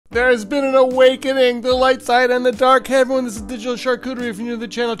There's been an awakening, the light side and the dark. Hey everyone, this is Digital Charcuterie. If you're new to the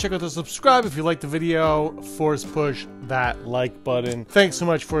channel, check out the subscribe. If you like the video, force push that like button. Thanks so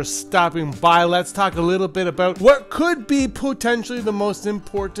much for stopping by. Let's talk a little bit about what could be potentially the most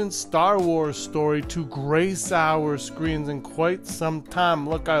important Star Wars story to grace our screens in quite some time.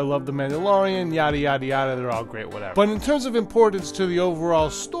 Look, I love The Mandalorian, yada yada yada, they're all great, whatever. But in terms of importance to the overall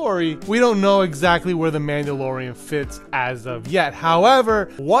story, we don't know exactly where The Mandalorian fits as of yet.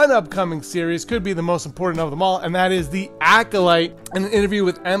 However, one upcoming series could be the most important of them all, and that is The Acolyte. In an interview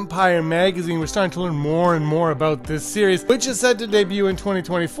with Empire Magazine, we're starting to learn more and more about this series, which is set to debut in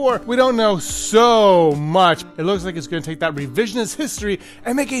 2024. We don't know so much. It looks like it's going to take that revisionist history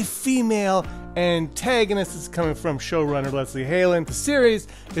and make a female antagonist. This is coming from showrunner Leslie Halen. The series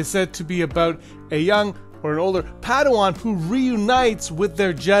is said to be about a young or an older Padawan who reunites with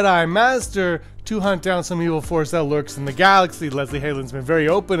their Jedi Master to hunt down some evil force that lurks in the galaxy. Leslie Halen's been very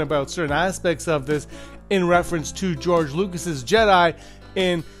open about certain aspects of this in reference to George Lucas's Jedi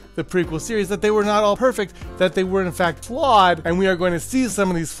in the prequel series, that they were not all perfect, that they were in fact flawed, and we are going to see some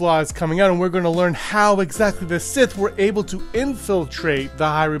of these flaws coming out, and we're going to learn how exactly the Sith were able to infiltrate the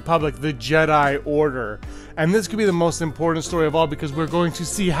High Republic, the Jedi Order. And this could be the most important story of all, because we're going to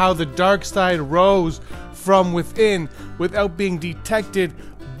see how the dark side rose from within without being detected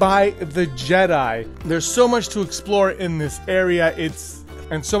by the Jedi. There's so much to explore in this area,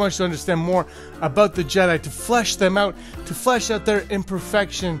 and so much to understand more about the Jedi, to flesh them out, to flesh out their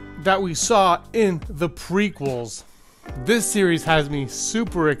imperfection that we saw in the prequels. This series has me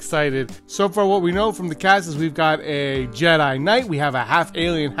super excited. So far what we know from the cast is we've got a Jedi Knight, we have a half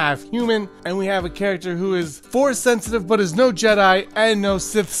alien, half human, and we have a character who is Force sensitive but is no Jedi and no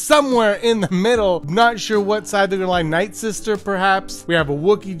Sith, somewhere in the middle. Not sure what side they're gonna lie. Night Sister perhaps. We have a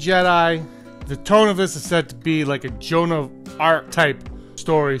Wookiee Jedi. The tone of this is set to be like a Joan of Arc type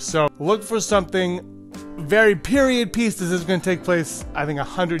story, so look for something very period piece. This is going to take place, I think,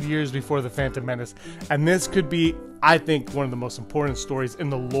 100 years before The Phantom Menace, and this could be, I think, one of the most important stories in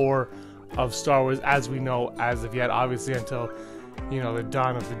the lore of Star Wars as we know as of yet. Obviously, until, you know, the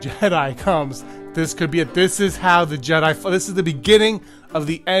dawn of the Jedi comes, this could be it. This is how the Jedi, this is the beginning of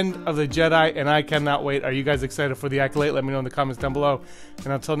the end of the Jedi, and I cannot wait. Are you guys excited for The Acolyte? Let me know in the comments down below,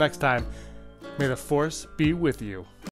 and until next time, may the Force be with you.